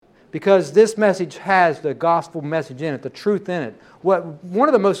because this message has the gospel message in it, the truth in it. One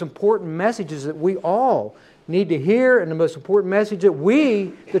of the most important messages that we all need to hear, and the most important message that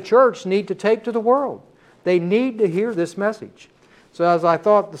we, the church, need to take to the world. They need to hear this message. So as I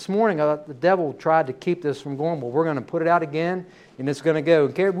thought this morning, the devil tried to keep this from going. Well, we're going to put it out again, and it's going to go.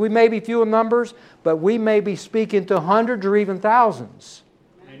 We may be few in numbers, but we may be speaking to hundreds or even thousands.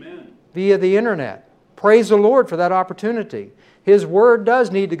 Amen. Via the internet. Praise the Lord for that opportunity. His Word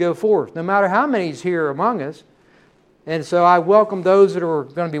does need to go forth, no matter how many is here among us. And so I welcome those that are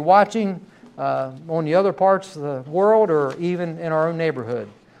going to be watching on the other parts of the world or even in our own neighborhood.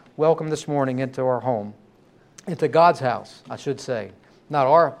 Welcome this morning into our home. Into God's house, I should say. Not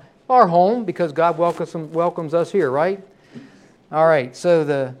our home, because God welcomes us here, right? All right, so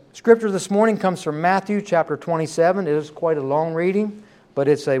the scripture this morning comes from Matthew chapter 27. It is quite a long reading, but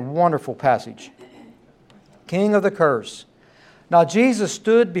it's a wonderful passage. King of the curse. Now Jesus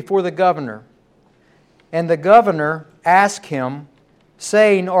stood before the governor, and the governor asked him,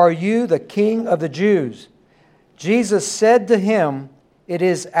 saying, "Are you the king of the Jews?" Jesus said to him, "It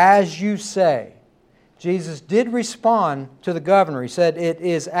is as you say." Jesus did respond to the governor. He said, "It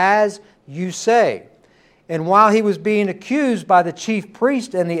is as you say." And while he was being accused by the chief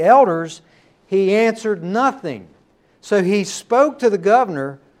priest and the elders, he answered nothing. So he spoke to the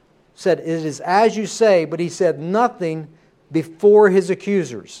governor, said, "It is as you say," but he said nothing before his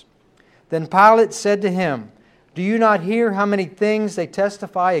accusers. Then Pilate said to him, "Do you not hear how many things they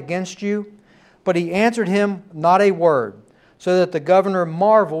testify against you?" But he answered him not a word, so that the governor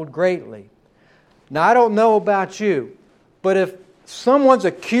marveled greatly. Now, I don't know about you, but if someone's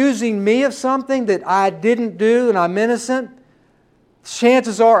accusing me of something that I didn't do and I'm innocent,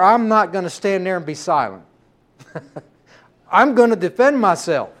 chances are I'm not going to stand there and be silent. I'm going to defend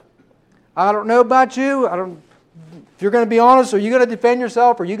myself. I don't know about you. If you're going to be honest, are you going to defend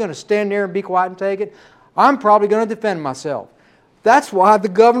yourself, or are you going to stand there and be quiet and take it? I'm probably going to defend myself. That's why the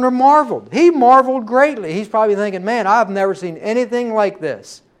governor marveled. He marveled greatly. He's probably thinking, man, I've never seen anything like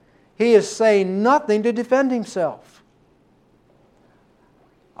this. He is saying nothing to defend himself.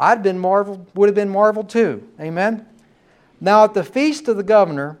 Would have been marveled too. Amen? Now at the feast of the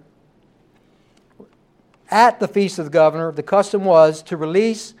governor, the custom was to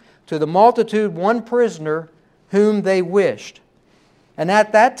release to the multitude one prisoner whom they wished. And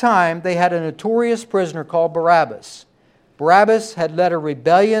at that time they had a notorious prisoner called Barabbas. Barabbas had led a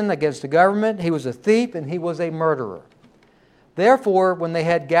rebellion against the government. He was a thief and he was a murderer. Therefore, when they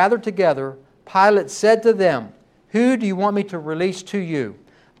had gathered together, Pilate said to them, "Who do you want me to release to you,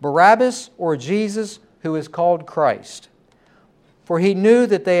 Barabbas or Jesus, who is called Christ?" For he knew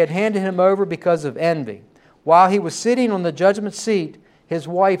that they had handed him over because of envy. While he was sitting on the judgment seat, his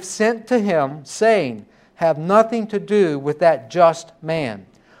wife sent to him, saying, "Have nothing to do with that just man,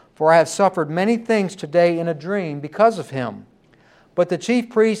 for I have suffered many things today in a dream because of him." But the chief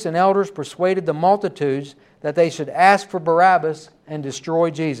priests and elders persuaded the multitudes that they should ask for Barabbas and destroy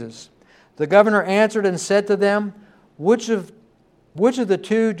Jesus. The governor answered and said to them, Which of the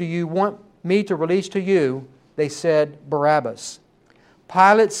two do you want me to release to you?" They said, "Barabbas."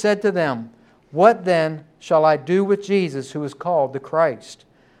 Pilate said to them, "What then shall I do with Jesus, who is called the Christ?"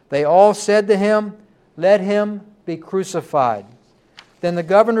 They all said to him, "Let him be crucified." Then the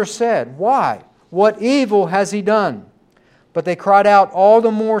governor said, "Why? What evil has he done?" But they cried out all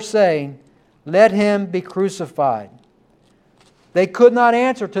the more, saying, "Let him be crucified." They could not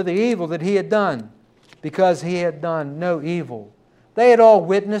answer to the evil that he had done, because he had done no evil. They had all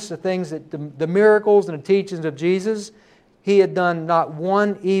witnessed the things, the miracles and the teachings of Jesus. He had done not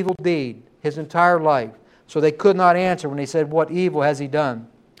one evil deed his entire life. So they could not answer when he said, "What evil has he done?"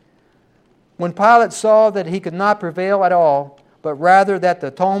 When Pilate saw that he could not prevail at all, but rather that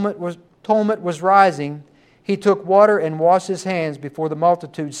the tumult was rising, he took water and washed his hands before the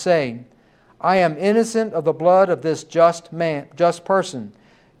multitude, saying, "I am innocent of the blood of this just person.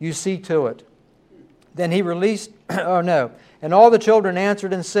 You see to it." Then he released, and all the children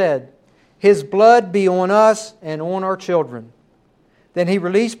answered and said, "His blood be on us and on our children." Then he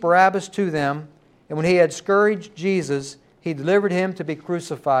released Barabbas to them, and when he had scourged Jesus, he delivered him to be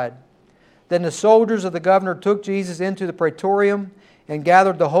crucified. Then the soldiers of the governor took Jesus into the praetorium and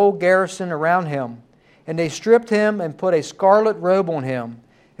gathered the whole garrison around him. And they stripped him and put a scarlet robe on him.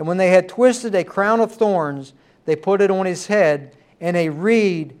 And when they had twisted a crown of thorns, they put it on his head and a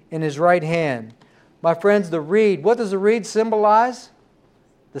reed in his right hand. My friends, the reed, what does the reed symbolize?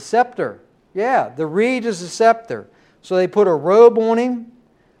 The scepter. Yeah, the reed is the scepter. So they put a robe on him,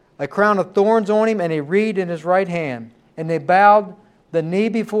 a crown of thorns on him, and a reed in his right hand. And they bowed the knee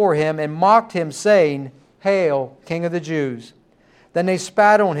before him and mocked him, saying, "Hail, King of the Jews." Then they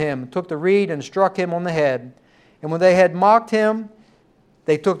spat on him, took the reed and struck him on the head. And when they had mocked him,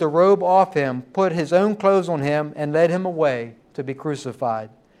 they took the robe off him, put his own clothes on him, and led him away to be crucified.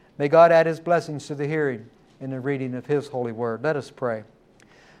 May God add His blessings to the hearing and the reading of His holy word. Let us pray.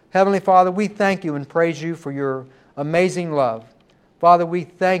 Heavenly Father, we thank You and praise You for Your amazing love. Father, we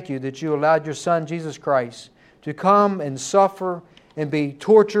thank You that You allowed Your Son, Jesus Christ, to come and suffer and be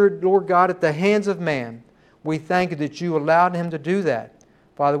tortured, Lord God, at the hands of man. We thank You that You allowed Him to do that.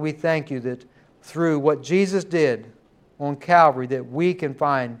 Father, we thank You that through what Jesus did on Calvary, that we can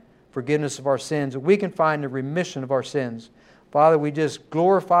find forgiveness of our sins, that we can find the remission of our sins. Father, we just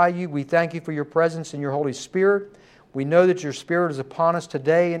glorify You. We thank You for Your presence and Your Holy Spirit. We know that Your Spirit is upon us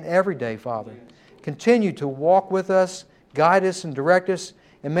today and every day, Father. Continue to walk with us, guide us and direct us,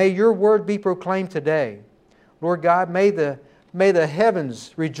 and may Your word be proclaimed today. Lord God, may the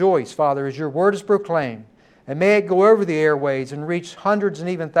heavens rejoice, Father, as Your word is proclaimed. And may it go over the airways and reach hundreds and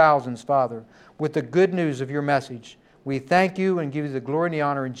even thousands, Father, with the good news of Your message. We thank You and give You the glory and the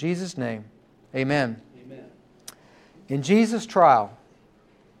honor in Jesus' name. Amen. Amen. In Jesus' trial,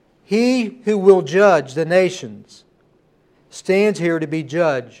 He who will judge the nations stands here to be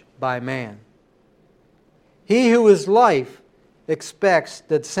judged by man. He who is life expects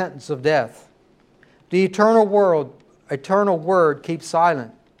the sentence of death. The eternal word keeps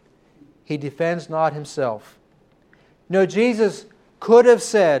silent. He defends not Himself. No, Jesus could have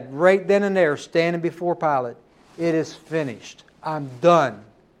said right then and there, standing before Pilate, "It is finished. I'm done."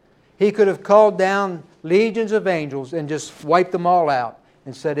 He could have called down legions of angels and just wiped them all out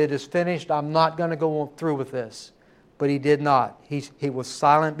and said, "It is finished. I'm not going to go through with this." But He did not. He was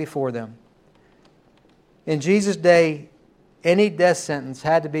silent before them. In Jesus' day, any death sentence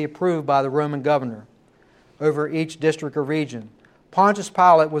had to be approved by the Roman governor over each district or region. Pontius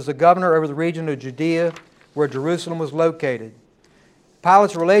Pilate was the governor over the region of Judea where Jerusalem was located.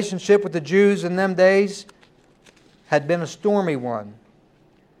 Pilate's relationship with the Jews in them days had been a stormy one.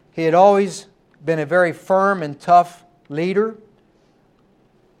 He had always been a very firm and tough leader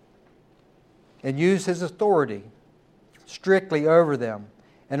and used his authority strictly over them.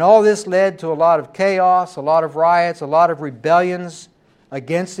 And all this led to a lot of chaos, a lot of riots, a lot of rebellions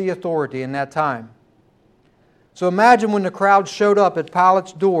against the authority in that time. So imagine when the crowd showed up at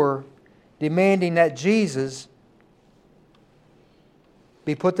Pilate's door demanding that Jesus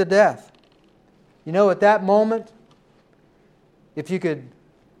be put to death. You know, at that moment, if you could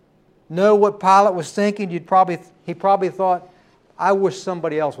know what Pilate was thinking, he probably thought, "I wish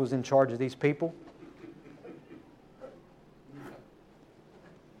somebody else was in charge of these people."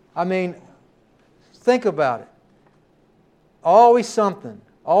 I mean, think about it. Always something.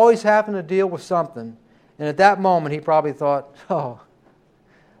 Always having to deal with something. And at that moment, he probably thought, "Oh,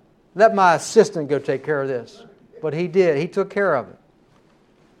 let my assistant go take care of this." But he did. He took care of it.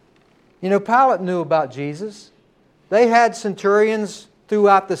 You know, Pilate knew about Jesus. They had centurions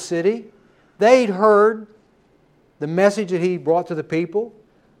throughout the city. They'd heard the message that He brought to the people.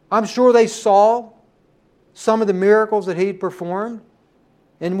 I'm sure they saw some of the miracles that He'd performed.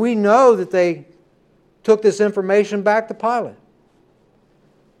 And we know that they took this information back to Pilate.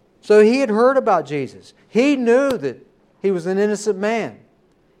 So he had heard about Jesus. He knew that He was an innocent man.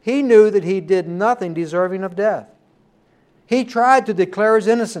 He knew that He did nothing deserving of death. He tried to declare His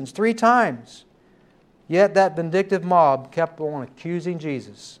innocence 3 times. Yet that vindictive mob kept on accusing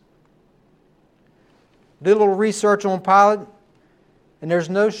Jesus. Did a little research on Pilate, and there's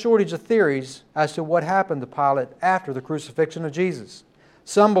no shortage of theories as to what happened to Pilate after the crucifixion of Jesus.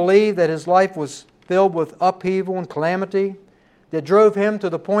 Some believe that his life was filled with upheaval and calamity that drove him to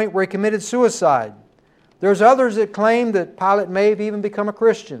the point where he committed suicide. There's others that claim that Pilate may have even become a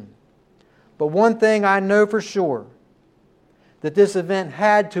Christian. But one thing I know for sure, that this event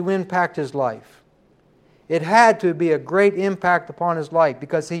had to impact his life. It had to be a great impact upon his life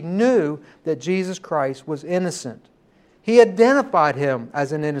because he knew that Jesus Christ was innocent. He identified Him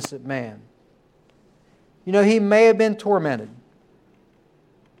as an innocent man. You know, he may have been tormented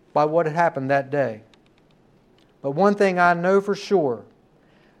by what had happened that day. But one thing I know for sure,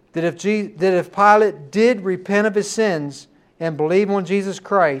 that if Pilate did repent of his sins and believe on Jesus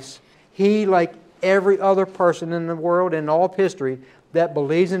Christ, he, like every other person in the world in all of history that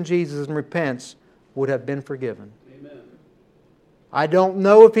believes in Jesus and repents, would have been forgiven. Amen. I don't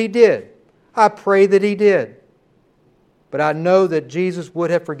know if he did. I pray that he did. But I know that Jesus would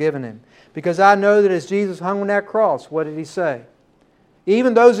have forgiven him. Because I know that as Jesus hung on that cross, what did He say?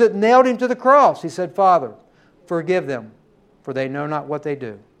 Even those that nailed Him to the cross, He said, "Father, forgive them, for they know not what they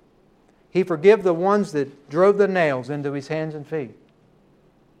do." He forgave the ones that drove the nails into His hands and feet.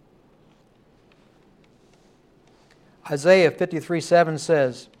 Isaiah 53:7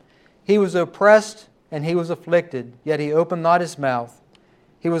 says, He was oppressed and He was afflicted, yet He opened not His mouth.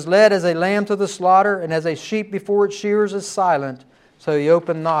 He was led as a lamb to the slaughter, and as a sheep before its shearers is silent, so He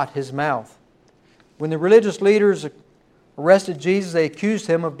opened not His mouth. When the religious leaders arrested Jesus, they accused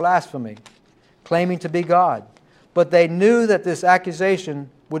Him of blasphemy, claiming to be God. But they knew that this accusation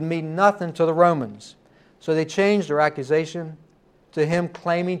would mean nothing to the Romans. So they changed their accusation to Him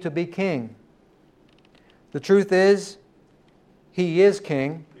claiming to be king. The truth is, He is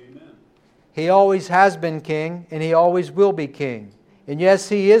king. Amen. He always has been king, and He always will be king. And yes,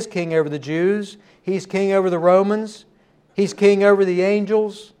 He is king over the Jews. He's king over the Romans. He's king over the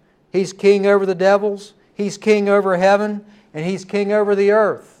angels. He's king over the devils. He's king over heaven. And He's king over the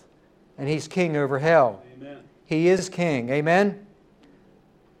earth. And He's king over hell. Amen. He is king. Amen?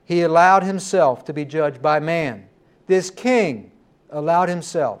 He allowed Himself to be judged by man. This king allowed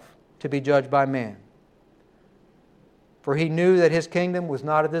Himself to be judged by man. For He knew that His kingdom was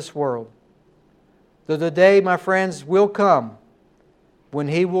not of this world. Though the day, my friends, will come when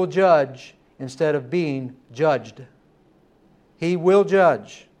He will judge instead of being judged. He will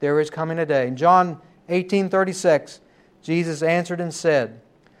judge. There is coming a day. In John 18:36, Jesus answered and said,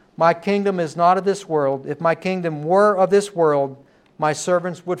 My kingdom is not of this world. If my kingdom were of this world, my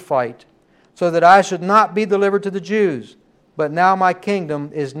servants would fight, so that I should not be delivered to the Jews. But now my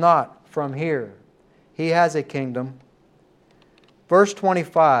kingdom is not from here. He has a kingdom. Verse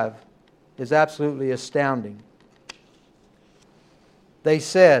 25 is absolutely astounding. They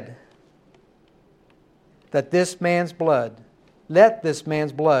said that this man's blood, let this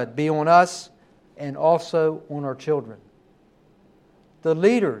man's blood be on us and also on our children. The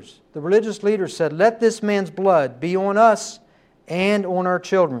leaders, the religious leaders said, let this man's blood be on us and on our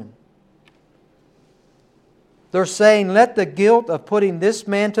children. They're saying, let the guilt of putting this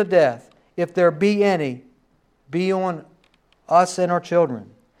man to death, if there be any, be on us and our children.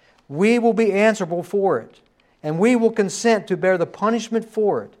 We will be answerable for it, and we will consent to bear the punishment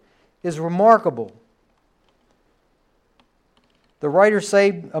for it. It is remarkable. The writers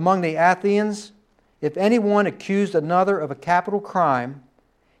say among the Athenians, if anyone accused another of a capital crime,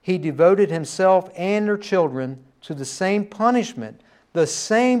 he devoted himself and their children to the same punishment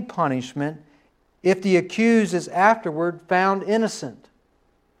if the accused is afterward found innocent.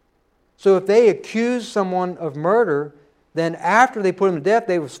 So if they accuse someone of murder, then after they put him to death,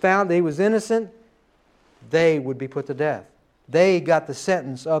 they was found that he was innocent, they would be put to death. They got the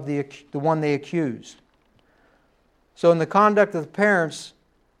sentence of the one they accused. So in the conduct of the parents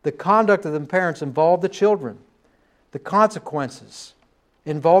involved the children. The consequences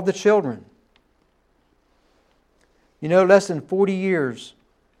involved the children. You know, less than 40 years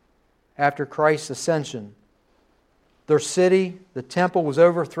after Christ's ascension, their city, the temple, was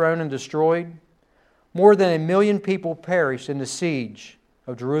overthrown and destroyed. More than 1 million people perished in the siege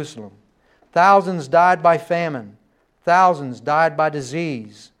of Jerusalem. Thousands died by famine. Thousands died by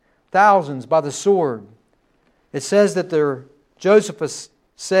disease. Thousands by the sword. It says that Josephus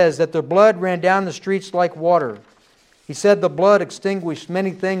says that their blood ran down the streets like water. He said the blood extinguished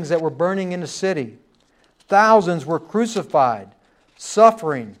many things that were burning in the city. Thousands were crucified,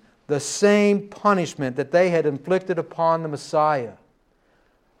 suffering the same punishment that they had inflicted upon the Messiah.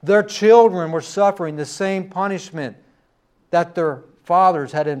 Their children were suffering the same punishment that their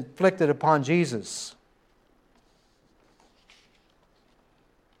fathers had inflicted upon Jesus.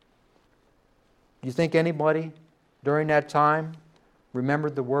 Do you think anybody during that time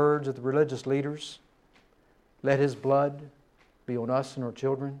remembered the words of the religious leaders? Let His blood be on us and our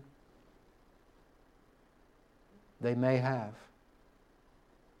children. They may have.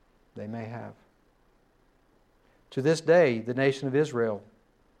 They may have. To this day, the nation of Israel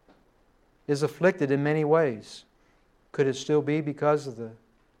is afflicted in many ways. Could it still be because of the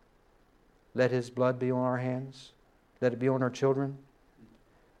let His blood be on our hands? Let it be on our children?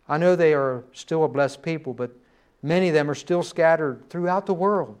 I know they are still a blessed people, but many of them are still scattered throughout the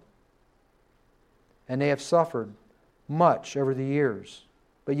world. And they have suffered much over the years.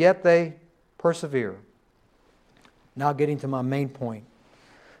 But yet they persevere. Now getting to my main point.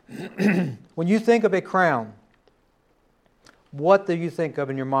 When you think of a crown, what do you think of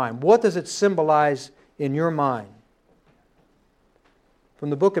in your mind? What does it symbolize in your mind? From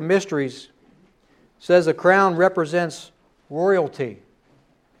the Book of Mysteries, it says a crown represents royalty.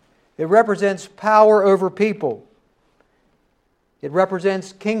 It represents power over people. It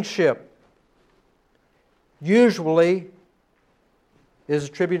represents kingship. Usually is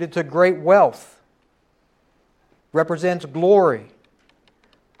attributed to great wealth. Represents glory.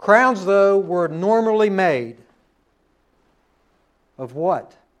 Crowns, though, were normally made of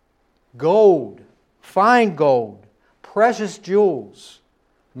what? Gold. Fine gold. precious jewels.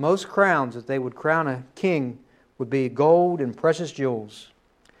 Most crowns that they would crown a king would be gold and precious jewels.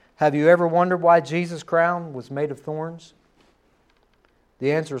 Have you ever wondered why Jesus' crown was made of thorns?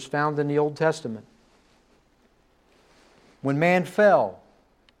 The answer is found in the Old Testament. When man fell,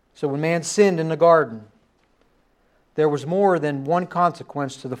 so when man sinned in the garden, there was more than one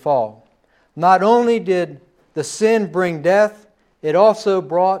consequence to the fall. Not only did the sin bring death, it also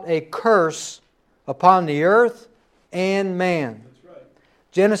brought a curse upon the earth and man. That's right.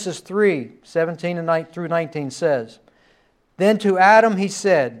 Genesis 3:17 through 19 says, Then to Adam he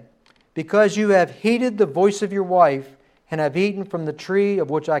said, Because you have heeded the voice of your wife, and have eaten from the tree of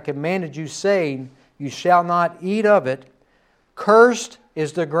which I commanded you, saying, You shall not eat of it, cursed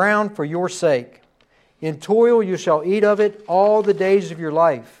is the ground for your sake. In toil you shall eat of it all the days of your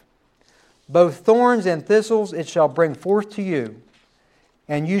life. Both thorns and thistles it shall bring forth to you,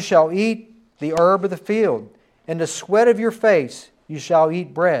 and you shall eat the herb of the field. In the sweat of your face you shall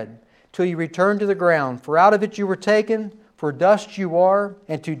eat bread, till you return to the ground. For out of it you were taken, for dust you are,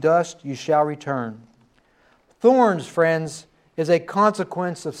 and to dust you shall return. Thorns, friends, is a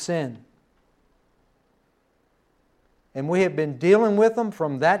consequence of sin. And we have been dealing with them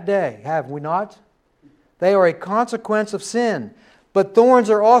from that day, have we not? They are a consequence of sin. But thorns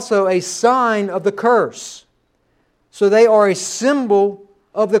are also a sign of the curse. So they are a symbol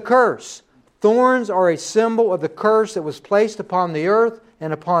of the curse. Thorns are a symbol of the curse that was placed upon the earth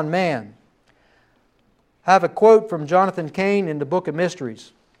and upon man. I have a quote from Jonathan Cain in the Book of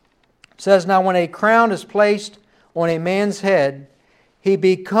Mysteries. It says, Now when a crown is placed on a man's head, he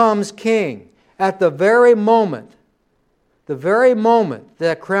becomes king. At the very moment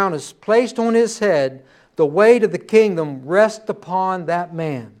that crown is placed on his head, the weight of the kingdom rests upon that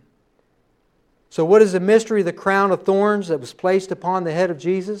man. So what is the mystery of the crown of thorns that was placed upon the head of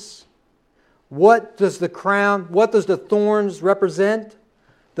Jesus? What does the thorns represent?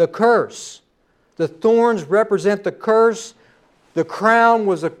 The curse. The thorns represent the curse. The crown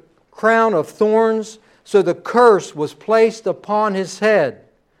was a crown of thorns, so the curse was placed upon his head.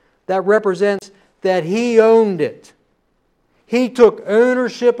 That represents that he owned it. He took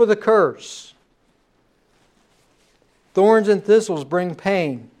ownership of the curse. Thorns and thistles bring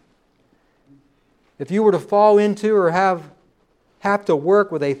pain. If you were to fall into or have to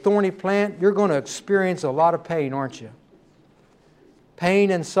work with a thorny plant, you're going to experience a lot of pain, aren't you?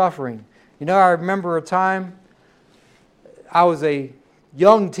 Pain and suffering. You know, I remember a time I was a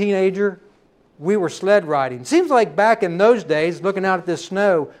young teenager. We were sled riding. Seems like back in those days, looking out at this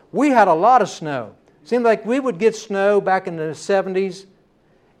snow, we had a lot of snow. Seemed like we would get snow back in the 70s,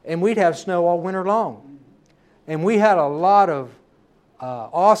 and we'd have snow all winter long. And we had a lot of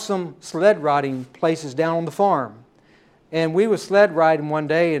awesome sled riding places down on the farm. And we were sled riding one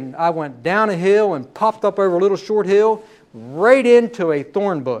day, and I went down a hill and popped up over a little short hill right into a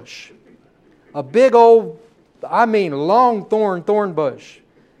thorn bush. A big old, long thorn bush.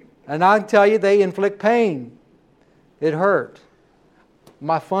 And I can tell you, they inflict pain. It hurt.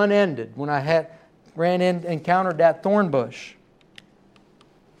 My fun ended when I encountered that thorn bush.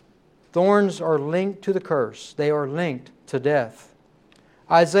 Thorns are linked to the curse. They are linked to death.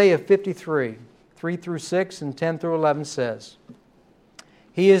 Isaiah 53, 3 through 6 and 10 through 11 says,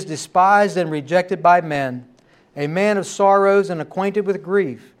 He is despised and rejected by men, a man of sorrows and acquainted with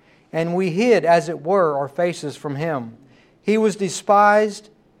grief, and we hid, as it were, our faces from him. He was despised,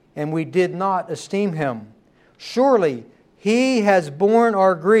 and we did not esteem him. Surely he has borne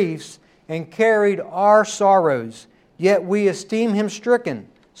our griefs and carried our sorrows, yet we esteem him stricken,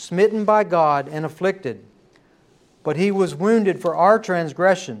 smitten by God, and afflicted. But he was wounded for our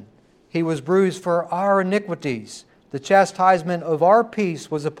transgression. He was bruised for our iniquities. The chastisement of our peace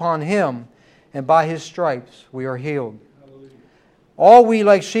was upon him, and by his stripes we are healed. Hallelujah. All we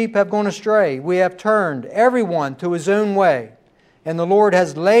like sheep have gone astray. We have turned everyone to his own way, and the Lord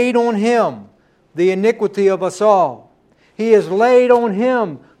has laid on him the iniquity of us all. He has laid on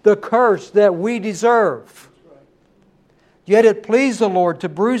him the curse that we deserve. Yet it pleased the Lord to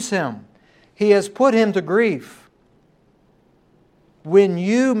bruise him. He has put him to grief. When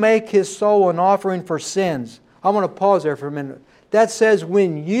you make his soul an offering for sins, I want to pause there for a minute. That says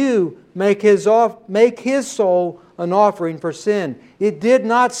when you make his soul an offering for sin. It did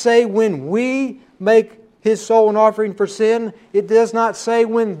not say when we make his soul an offering for sin. It does not say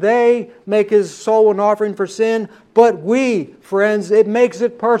when they make his soul an offering for sin. But we, friends, it makes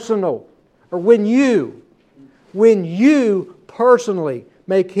it personal. Or when you personally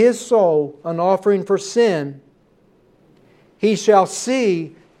make his soul an offering for sin, he shall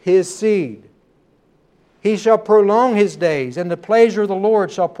see his seed. He shall prolong his days, and the pleasure of the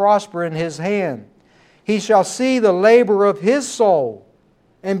Lord shall prosper in his hand. He shall see the labor of his soul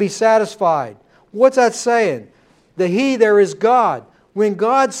and be satisfied. What's that saying? The he there is God. When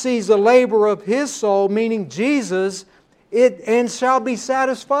God sees the labor of his soul, meaning Jesus, it and shall be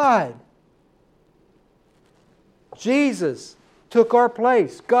satisfied. Jesus took our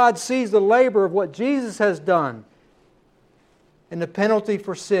place. God sees the labor of what Jesus has done. And the penalty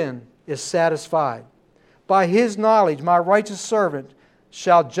for sin is satisfied. By his knowledge, my righteous servant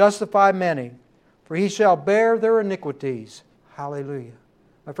shall justify many, for he shall bear their iniquities. Hallelujah.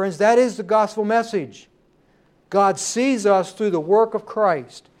 My friends, that is the gospel message. God sees us through the work of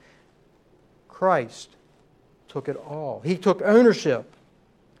Christ. Christ took it all. He took ownership.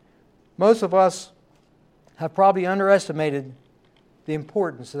 Most of us have probably underestimated the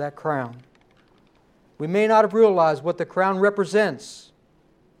importance of that crown. We may not have realized what the crown represents.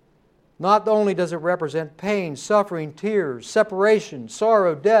 Not only does it represent pain, suffering, tears, separation,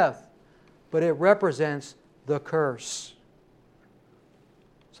 sorrow, death, but it represents the curse.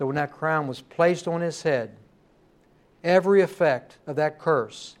 So when that crown was placed on his head, every effect of that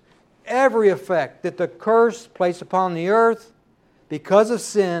curse, every effect that the curse placed upon the earth because of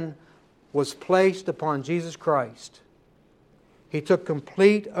sin was placed upon Jesus Christ. He took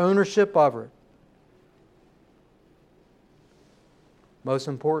complete ownership of it. Most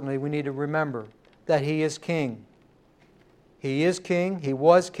importantly, we need to remember that He is King. He is King. He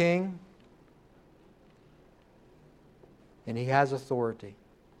was King. And He has authority.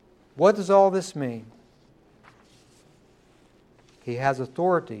 What does all this mean? He has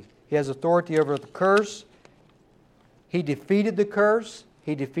authority. He has authority over the curse. He defeated the curse.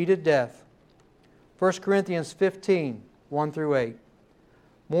 He defeated death. 1 Corinthians 15, 1 through 8.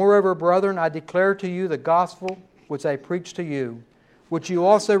 Moreover, brethren, I declare to you the gospel which I preached to you, which you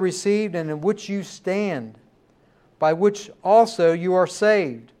also received and in which you stand, by which also you are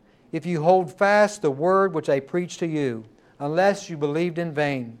saved, if you hold fast the word which I preached to you, unless you believed in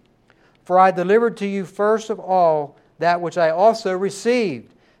vain. For I delivered to you first of all that which I also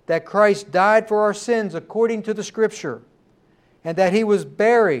received, that Christ died for our sins according to the Scripture, and that He was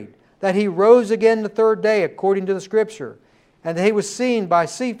buried, that He rose again the third day according to the Scripture, and that He was seen by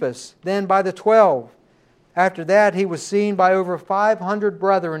Cephas, then by the 12. After that He was seen by over 500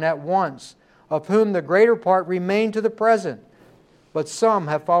 brethren at once, of whom the greater part remain to the present, but some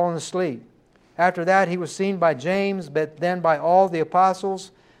have fallen asleep. After that He was seen by James, but then by all the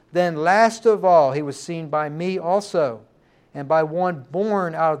apostles. Then last of all He was seen by me also, and by one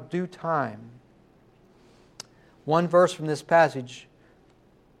born out of due time. One verse from this passage,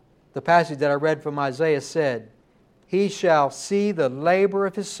 the passage that I read from Isaiah, said, He shall see the labor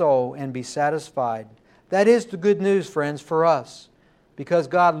of His soul and be satisfied. That is the good news, friends, for us. Because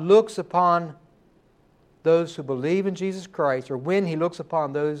God looks upon those who believe in Jesus Christ, or when He looks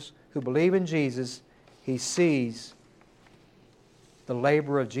upon those who believe in Jesus, He sees the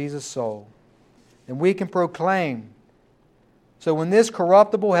labor of Jesus' soul. And we can proclaim, so when this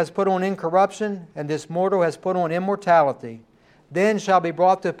corruptible has put on incorruption, and this mortal has put on immortality, then shall be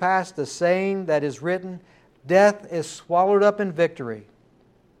brought to pass the saying that is written, Death is swallowed up in victory.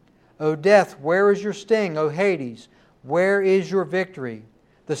 O death, where is your sting? O Hades, where is your victory?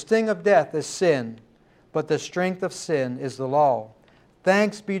 The sting of death is sin, but the strength of sin is the law.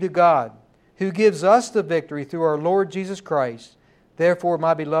 Thanks be to God, who gives us the victory through our Lord Jesus Christ. Therefore,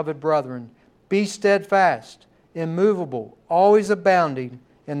 my beloved brethren, be steadfast, immovable, always abounding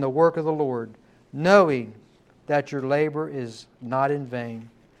in the work of the Lord, knowing that your labor is not in vain.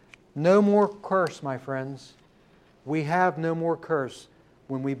 No more curse, my friends. We have no more curse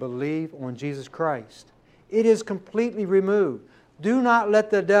when we believe on Jesus Christ. It is completely removed. Do not let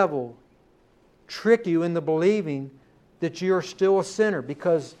the devil trick you into believing that you are still a sinner,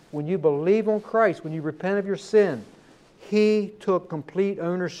 because when you believe on Christ, when you repent of your sin, He took complete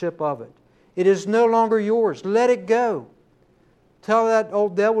ownership of it. It is no longer yours. Let it go. Tell that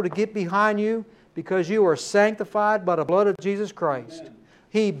old devil to get behind you, because you are sanctified by the blood of Jesus Christ. Amen.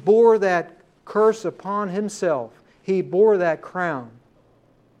 He bore that curse upon Himself. He bore that crown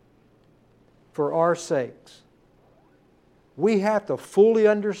for our sakes. We have to fully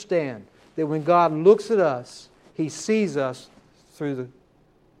understand that when God looks at us, He sees us through the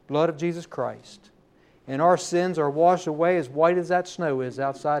blood of Jesus Christ. And our sins are washed away as white as that snow is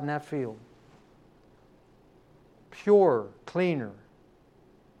outside in that field. Purer, cleaner.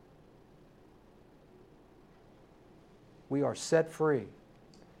 We are set free.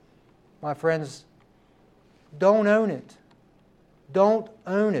 My friends, don't own it. Don't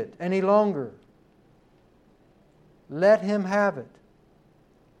own it any longer. Let Him have it.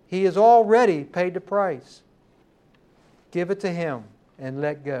 He has already paid the price. Give it to Him and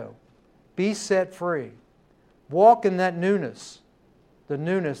let go. Be set free. Walk in that newness, the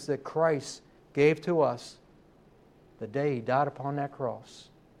newness that Christ gave to us the day He died upon that cross.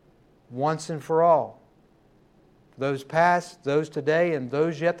 Once and for all. Those past, those today, and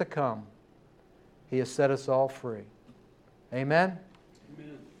those yet to come. He has set us all free. Amen?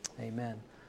 Amen. Amen.